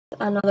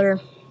another,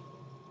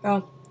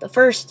 the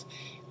first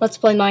Let's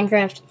Play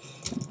Minecraft.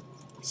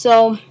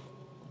 So, I'm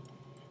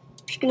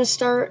just gonna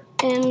start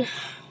in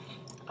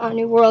a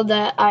new world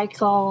that I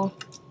call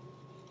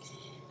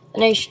the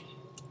Nation.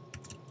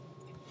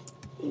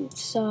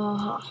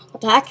 So,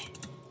 what the heck?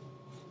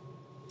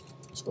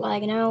 Just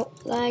lagging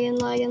out, lagging.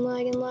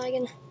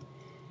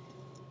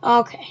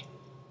 Okay.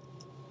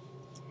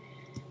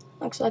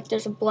 Looks like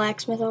there's a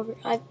blacksmith over.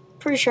 I'm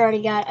pretty sure I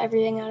already got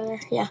everything out of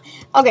there. Yeah.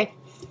 Okay.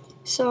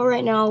 So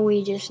right now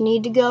we just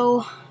need to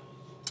go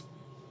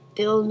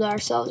build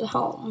ourselves a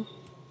home.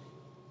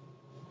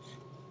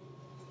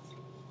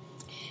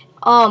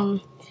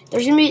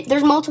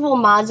 There's multiple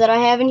mods that I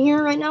have in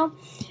here right now.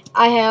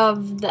 I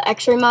have the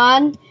X-ray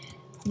mod,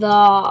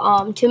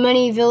 the too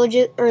many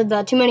villages, or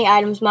the too many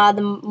items mod,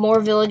 the more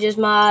villages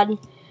mod,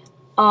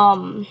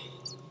 and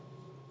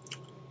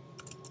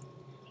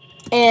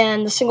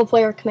the single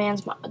player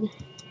commands mod,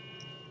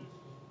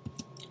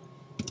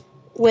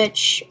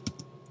 which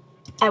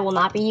I will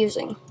not be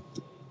using.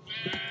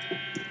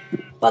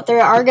 But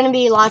there are going to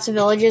be lots of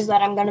villages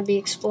that I'm going to be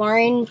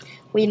exploring.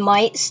 We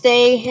might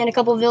stay in a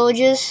couple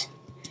villages,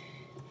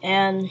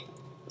 and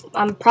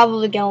I'm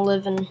probably going to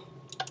live in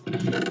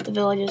the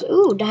villages.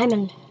 Ooh,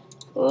 diamond.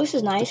 Ooh, this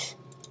is nice.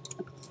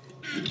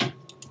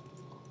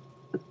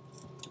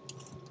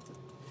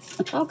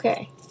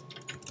 Okay.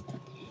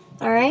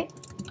 Alright.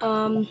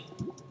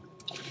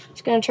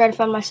 Just going to try to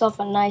find myself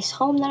a nice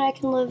home that I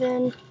can live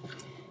in.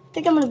 I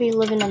think I'm going to be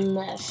living in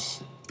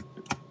this.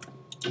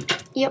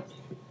 Yep.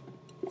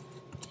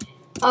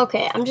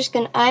 Okay, I'm just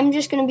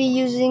gonna be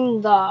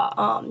using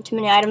the too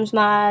many items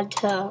mod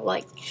to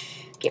like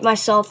get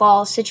myself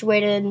all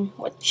situated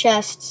with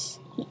chests,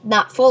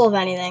 not full of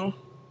anything,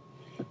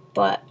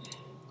 but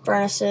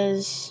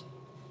furnaces.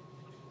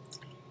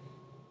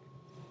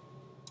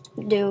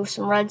 Do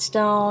some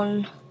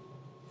redstone.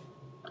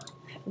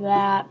 Have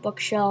that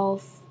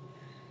bookshelf,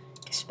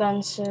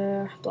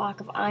 dispenser,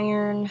 block of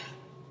iron,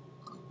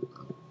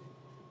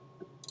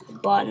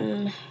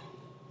 button.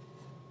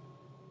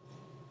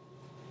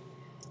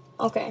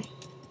 Okay.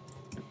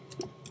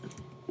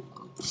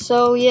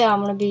 So yeah,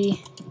 I'm gonna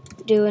be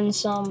doing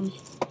some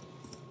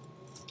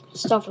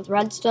stuff with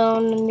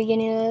redstone in the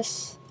beginning of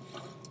this,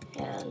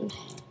 and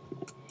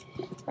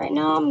right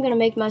now I'm gonna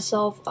make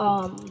myself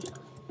a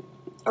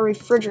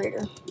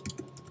refrigerator.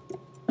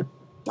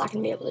 Not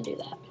gonna be able to do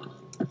that.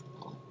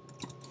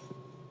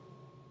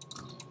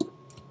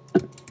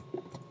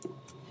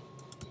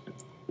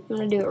 I'm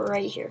gonna do it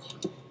right here.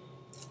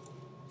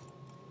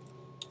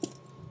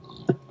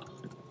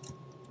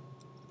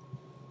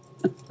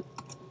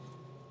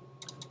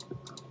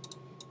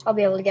 I'll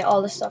be able to get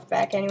all this stuff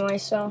back anyway,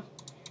 so.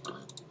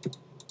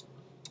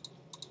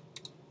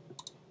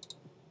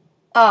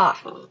 Ah,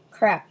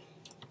 crap.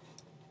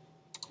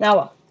 Now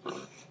well.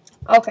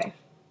 Okay.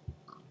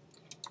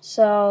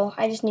 So,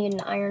 I just need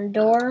an iron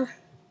door,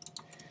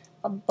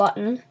 a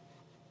button,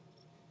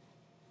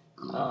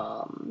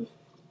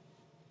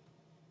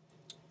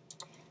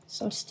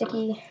 some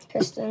sticky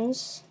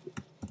pistons.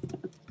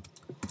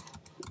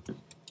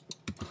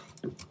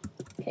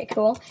 Okay,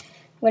 cool.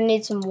 I'm gonna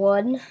need some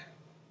wood.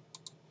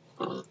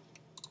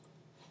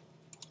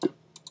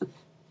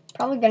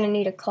 Probably gonna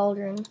need a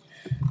cauldron.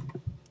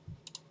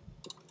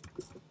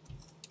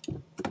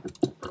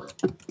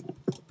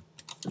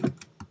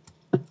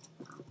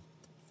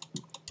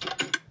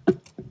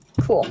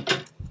 Cool.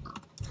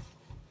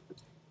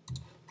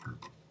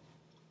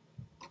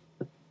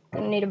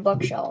 Gonna need a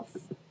bookshelf.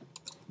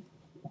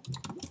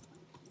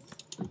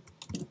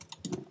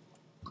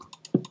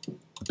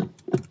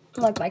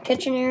 Like my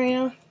kitchen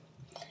area.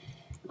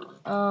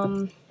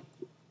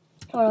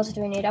 What else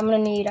do we need? I'm gonna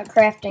need a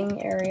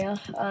crafting area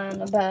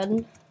and a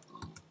bed.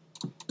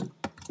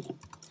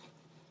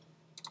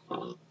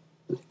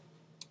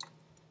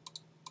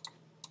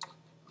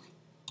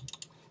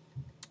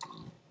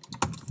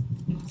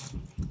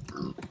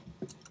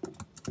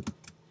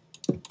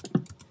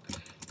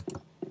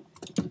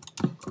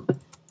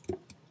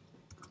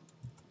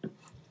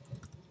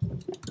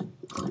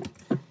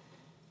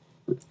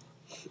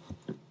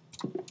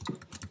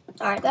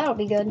 Alright, that'll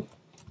be good.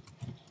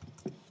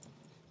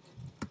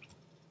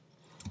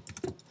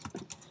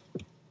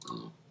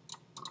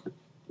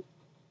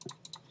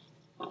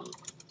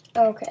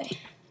 Okay.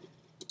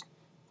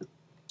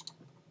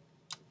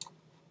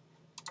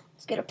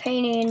 Let's get a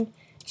painting.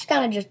 Just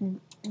kind of just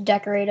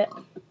decorate it.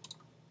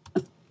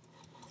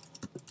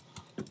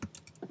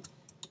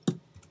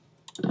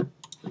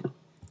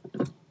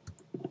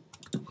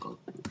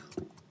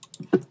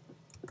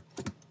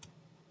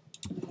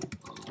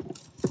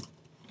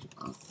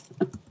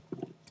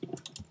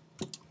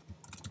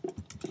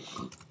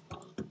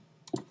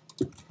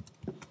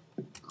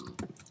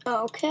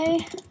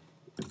 Okay.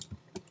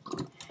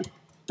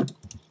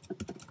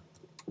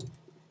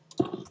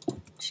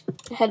 Just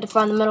had to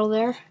find the middle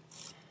there.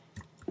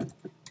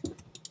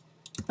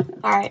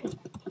 Alright.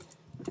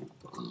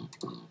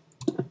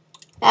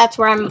 That's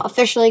where I'm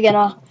officially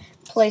gonna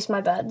place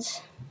my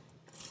beds.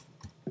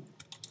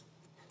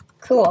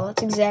 Cool,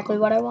 that's exactly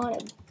what I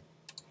wanted.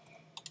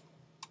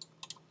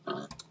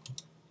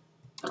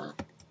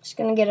 Just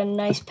gonna get a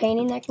nice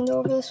painting that can go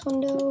over this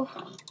window.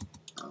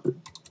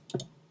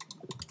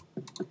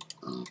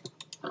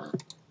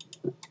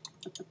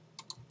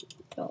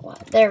 Don't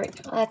want. There we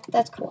go.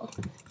 That's cool.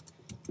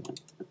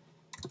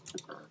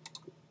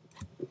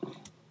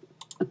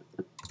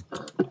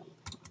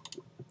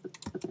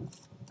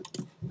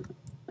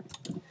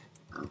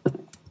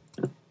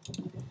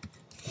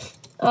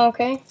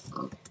 Okay.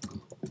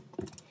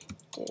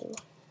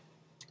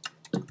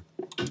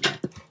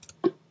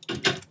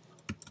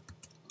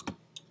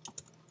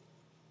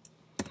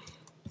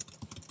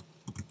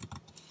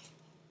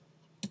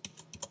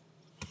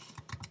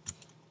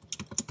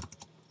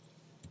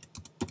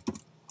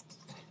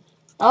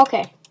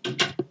 Okay.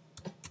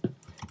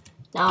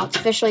 Now it's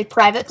officially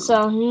private,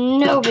 so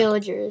no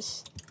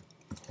villagers.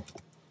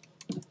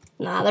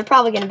 Nah, they're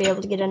probably going to be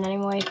able to get in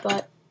anyway,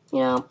 but, you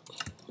know,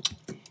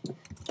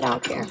 I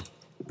don't care.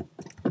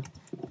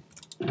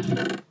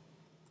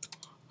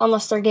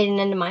 Unless they're getting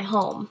into my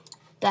home.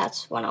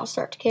 That's when I'll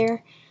start to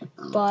care.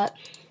 But,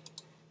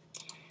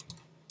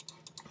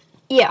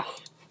 yeah.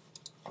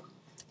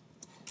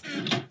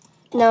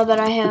 Now that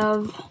I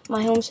have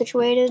my home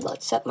situated,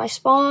 let's set my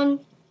spawn.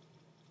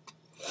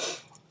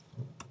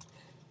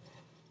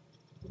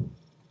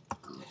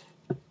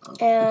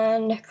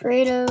 And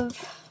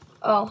creative.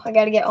 Oh, I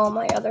gotta get all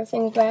my other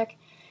things back.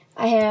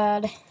 I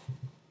had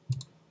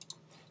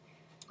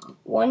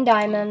 1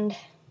 diamond,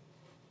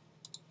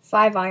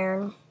 5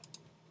 iron,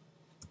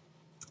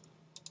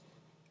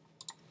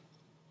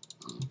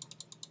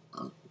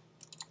 I'm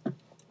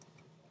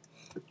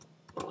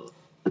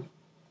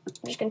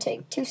just gonna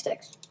take 2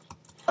 sticks.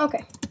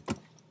 Okay.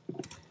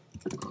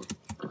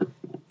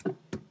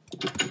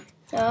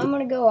 Now I'm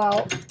gonna go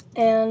out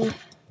and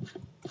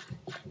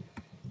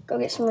go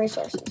get some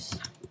resources.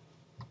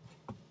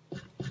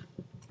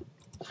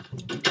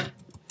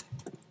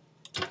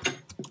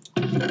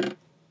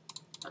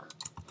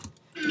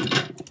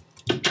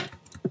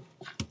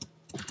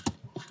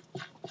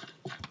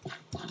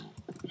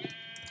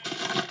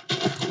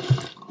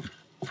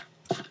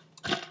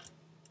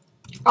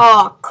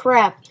 Oh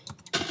crap.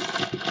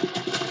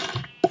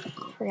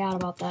 Forgot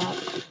about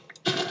that.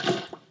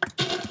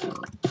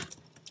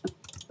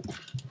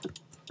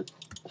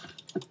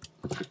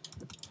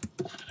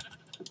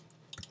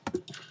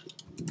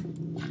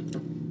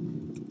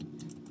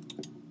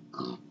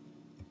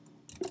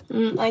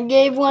 I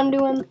gave 1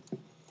 to him.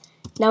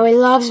 Now he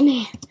loves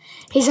me.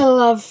 He's a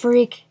love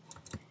freak.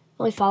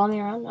 Will he follow me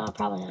around? No,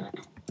 probably not.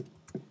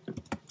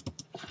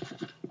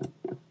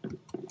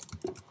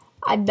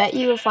 I bet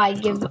you if I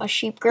give a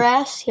sheep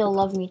grass, he'll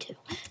love me too.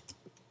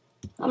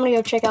 I'm gonna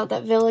go check out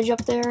that village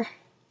up there.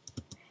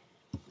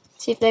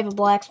 See if they have a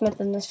blacksmith,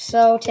 and if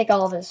so, take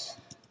all of his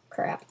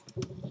crap.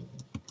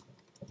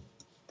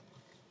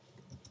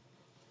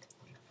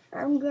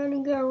 I'm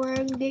gonna go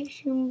around and get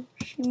some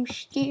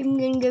stuff. I'm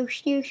gonna go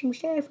steal some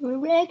stuff from a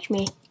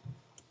blacksmith.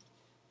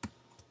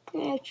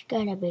 That's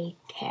gonna be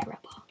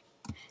terrible.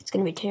 It's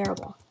gonna be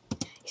terrible.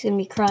 He's gonna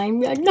be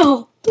crying. Like,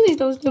 no, please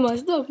don't steal my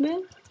stuff,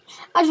 man.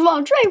 I just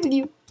want to trade with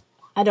you.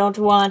 I don't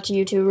want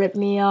you to rip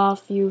me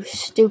off, you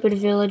stupid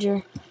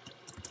villager.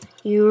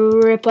 You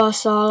rip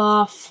us all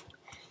off.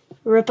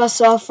 Rip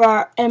us off for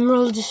our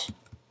emeralds.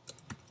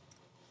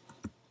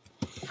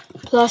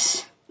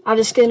 Plus, I have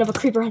the skin of a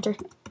creeper hunter.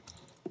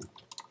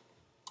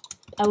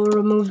 I will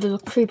remove the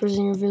creepers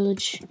in your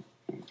village.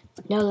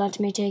 Now let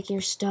me take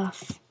your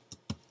stuff.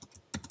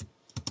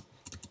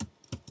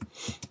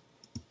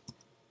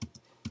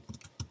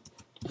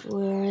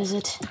 Where is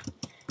it?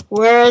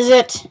 Where is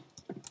it?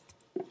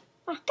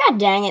 Oh, God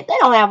dang it, they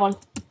don't have one.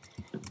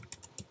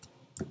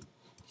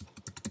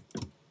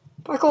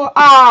 Parkour.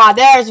 Ah,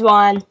 there's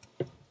one.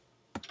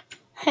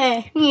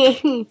 Hey.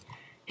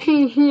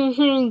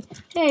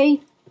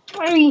 Hey.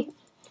 Hurry.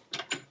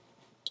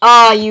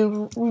 Ah,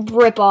 you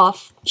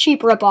rip-off.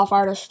 Cheap rip-off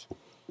artist.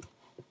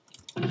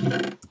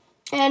 And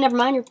never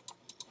mind, you're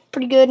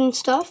pretty good and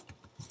stuff.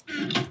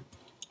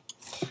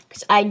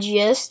 Because I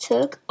just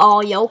took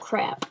all your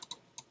crap.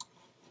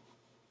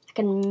 I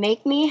can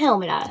make me a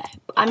helmet out of that.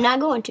 But I'm not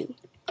going to.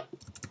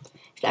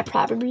 But I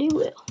probably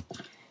will.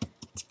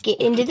 Let's get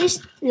into this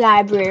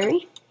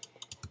library.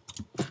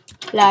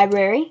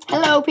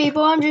 Hello,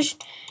 people. I'm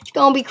just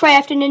going to be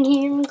crafting in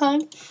here. Okay.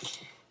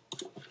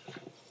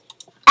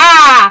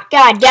 Ah!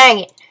 God dang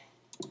it.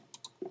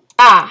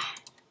 Ah.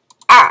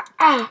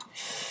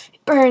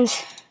 It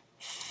burns.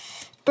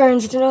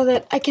 Burns to know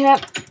that I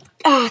cannot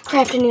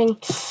craft anything.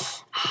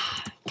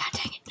 God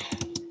dang it.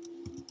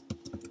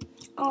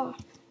 Oh.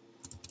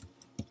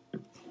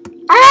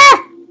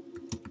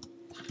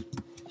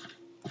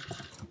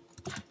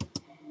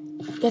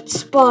 Let's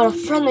spawn a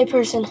friendly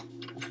person.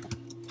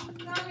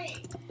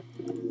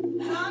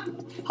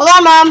 Hold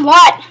on, Mom.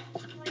 What?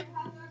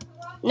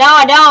 No,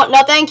 I don't.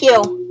 No, thank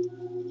you.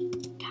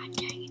 God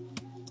dang it.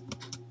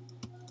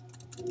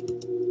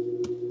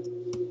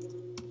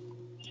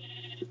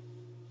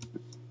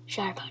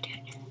 Sorry about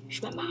that.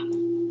 It's my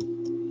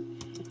mom.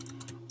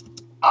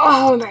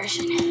 Oh,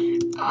 embarrassing.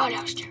 Oh,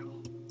 that was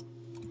terrible.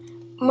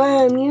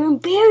 Mom, you're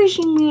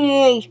embarrassing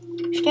me.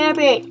 Stop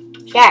it.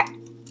 Stop.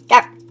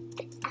 Stop.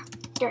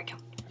 There we go.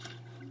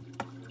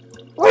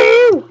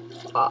 Woo!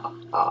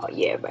 Oh,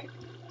 yeah, baby.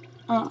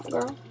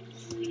 Girl.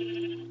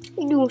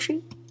 You doing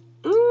shit?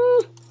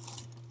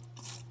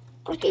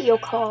 Look at your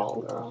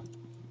call, girl.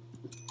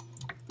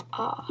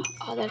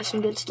 That is some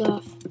good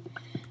stuff.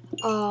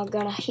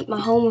 Gonna heat my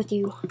home with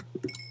you.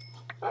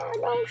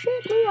 Don't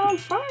set me on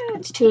fire.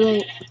 It's too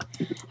late.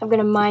 I'm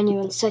gonna mine you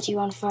and set you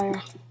on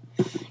fire.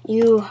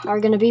 You are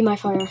gonna be my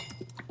fire.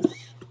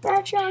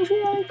 That sounds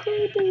really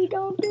creepy.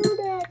 Don't do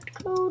that,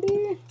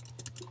 Cody.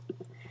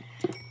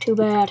 Too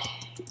bad.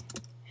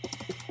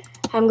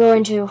 I'm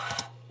going to.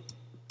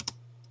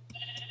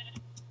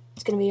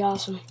 It's gonna be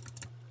awesome.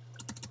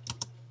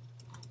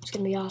 It's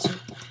gonna be awesome.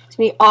 It's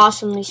gonna be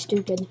awesomely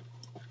stupid.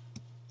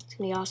 It's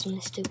gonna be awesomely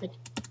stupid.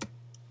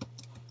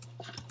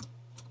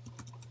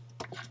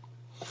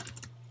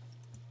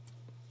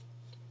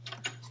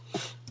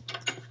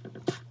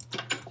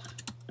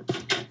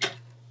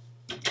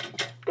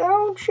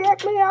 Don't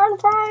set me on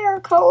fire,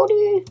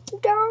 Cody.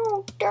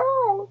 Don't,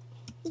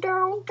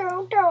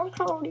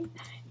 Cody.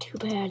 Too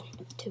bad.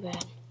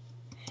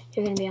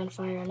 You're gonna be on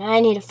fire, and I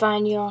need to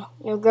find your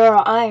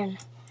girl, Iron.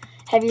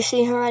 Have you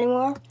seen her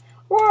anymore?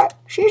 What?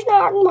 She's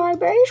not in my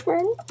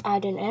basement. I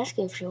didn't ask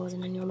you if she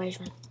wasn't in your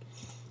basement.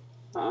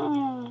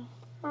 Oh,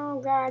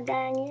 God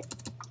dang it.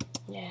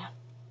 Yeah,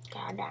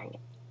 God dang it.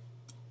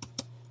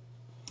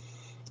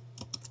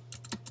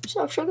 What's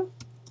up, sugar?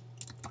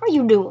 How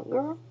you doing,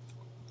 girl?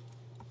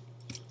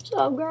 What's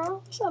up,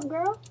 girl?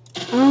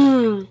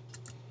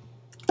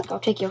 Go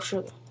take your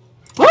sugar.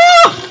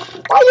 Ah!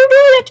 Why you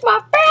doing that to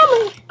my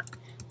family?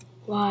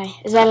 Why?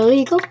 Is that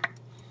illegal?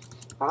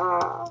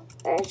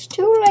 It's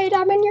too late.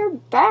 I'm in your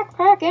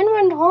backpack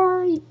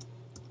inventory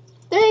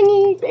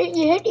thingy.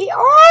 You hit the.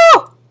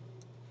 Oh!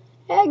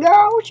 Hey,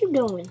 girl, what you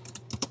doing?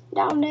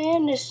 Down there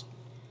in this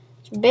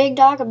big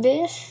dark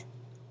abyss?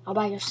 All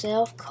by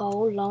yourself,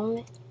 cold,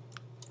 lonely?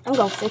 I'm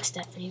gonna fix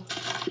that for you.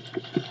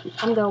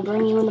 I'm gonna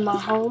bring you into my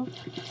home.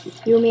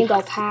 You and me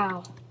go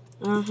pow.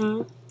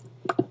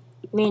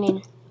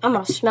 Meaning, I'm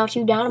gonna smelt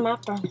you down in my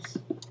furnace.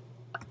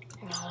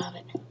 You're gonna love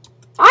it.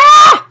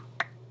 Ah!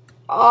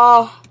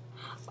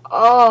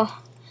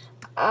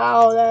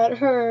 Oh, that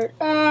hurt.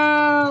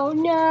 Oh,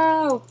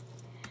 no.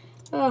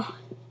 Oh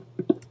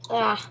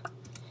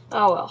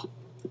well.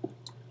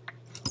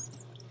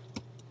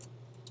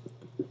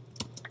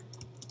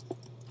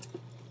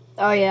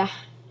 Oh, yeah.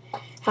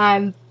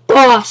 I'm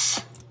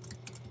boss.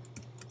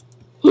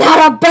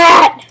 Not a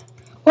bat!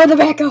 Where'd the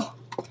bat go?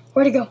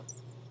 Where'd it go?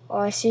 Oh,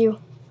 I see you.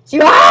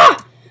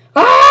 Ah!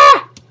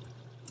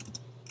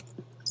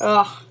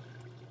 Oh.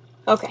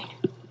 Okay.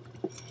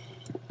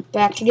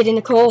 Back to getting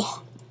the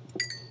coal.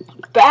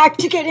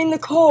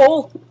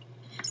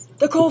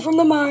 The coal from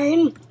the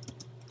mine.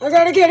 I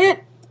gotta get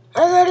it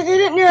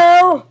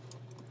now.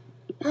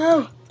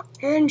 Oh,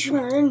 and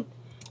mine.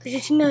 Because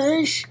it's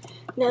nice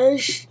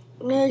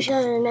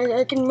iron.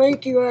 I can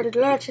make you out of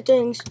lots of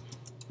things.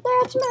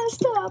 That's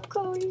messed up,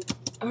 Cody.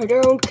 I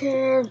don't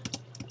care.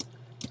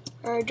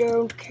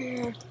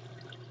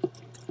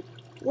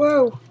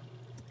 Whoa.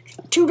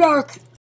 Too dark.